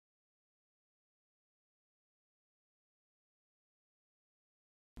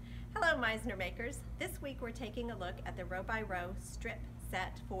Hello Meissner makers. This week we're taking a look at the row by row strip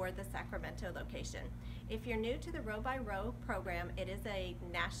set for the Sacramento location. If you're new to the row by row program, it is a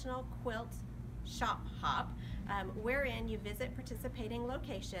national quilt shop hop wherein you visit participating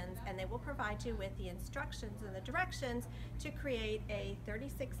locations and they will provide you with the instructions and the directions to create a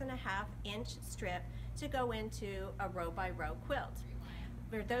 36.5-inch strip to go into a row by row quilt.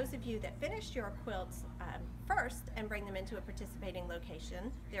 For those of you that finished your quilts first and bring them into a participating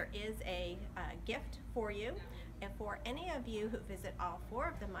location, there is a gift for you. And for any of you who visit all 4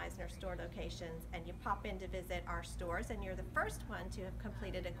 of the Meissner store locations and you pop in to visit our stores and you're the first one to have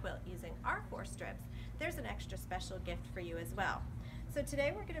completed a quilt using our 4 strips, there's an extra special gift for you as well. So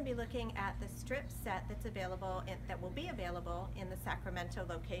today we're going to be looking at the strip set that's available that will be available in the Sacramento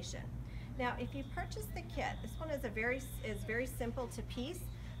location. Now, if you purchase the kit, this one is very simple to piece,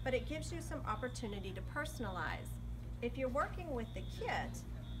 but it gives you some opportunity to personalize. If you're working with the kit,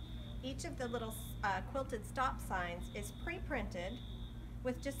 each of the little quilted stop signs is pre-printed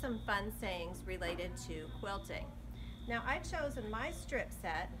with just some fun sayings related to quilting. Now, I chose in my strip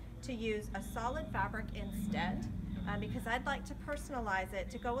set to use a solid fabric instead because I'd like to personalize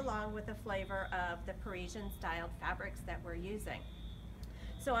it to go along with the flavor of the Parisian styled fabrics that we're using.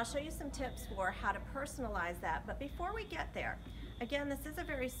 So I'll show you some tips for how to personalize that, but before we get there, again, this is a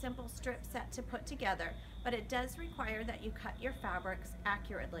very simple strip set to put together, but it does require that you cut your fabrics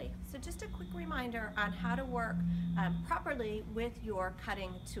accurately. So just a quick reminder on how to work properly with your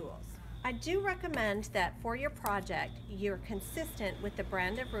cutting tools. I do recommend that for your project, you're consistent with the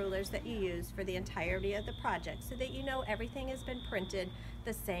brand of rulers that you use for the entirety of the project so that you know everything has been printed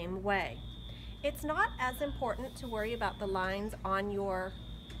the same way. It's not as important to worry about the lines on your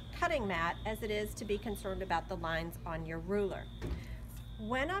cutting mat as it is to be concerned about the lines on your ruler.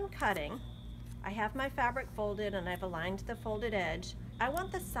 When I'm cutting, I have my fabric folded and I've aligned the folded edge. I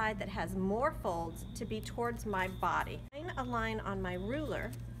want the side that has more folds to be towards my body. I align on my ruler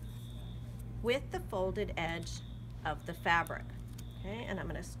with the folded edge of the fabric. Okay, and I'm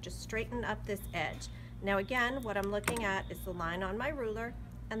going to just straighten up this edge. Now again, what I'm looking at is the line on my ruler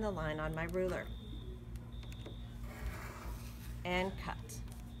and the line on my ruler. And cut.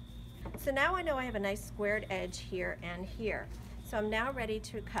 So now I know I have a nice squared edge here and here. So I'm now ready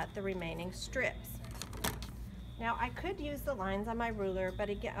to cut the remaining strips. Now I could use the lines on my ruler, but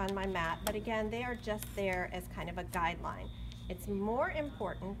again on my mat, but again they are just there as kind of a guideline. It's more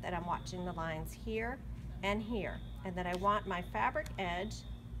important that I'm watching the lines here and here, and that I want my fabric edge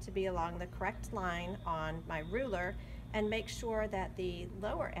to be along the correct line on my ruler, and make sure that the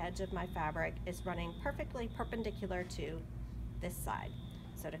lower edge of my fabric is running perfectly perpendicular to this side.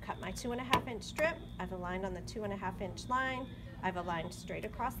 So to cut my 2.5-inch strip, I've aligned on the 2.5-inch line, I've aligned straight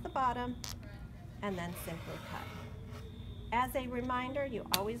across the bottom, and then simply cut. As a reminder, you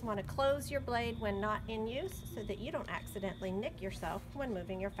always want to close your blade when not in use so that you don't accidentally nick yourself when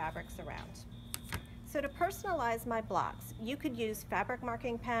moving your fabrics around. So to personalize my blocks, you could use fabric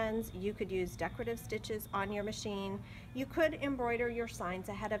marking pens, you could use decorative stitches on your machine, you could embroider your signs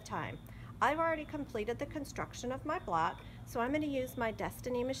ahead of time. I've already completed the construction of my block, so I'm going to use my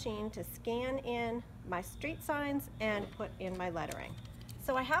Destiny machine to scan in my street signs and put in my lettering.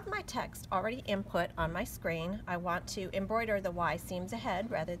 So I have my text already input on my screen. I want to embroider the Y seams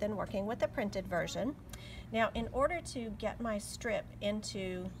ahead rather than working with the printed version. Now, in order to get my strip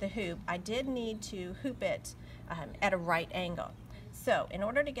into the hoop, I did need to hoop it at a right angle. So in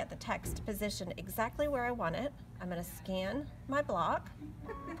order to get the text positioned exactly where I want it, I'm going to scan my block.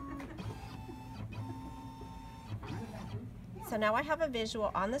 So now I have a visual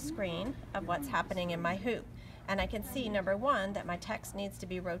on the screen of what's happening in my hoop. And I can see, number 1, that my text needs to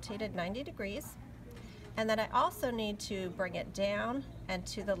be rotated 90 degrees, and that I also need to bring it down and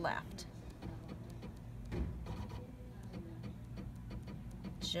to the left.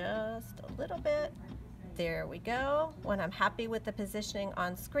 Just a little bit. There we go. When I'm happy with the positioning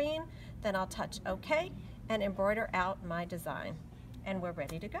on screen, then I'll touch OK and embroider out my design. And we're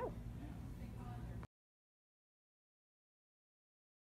ready to go.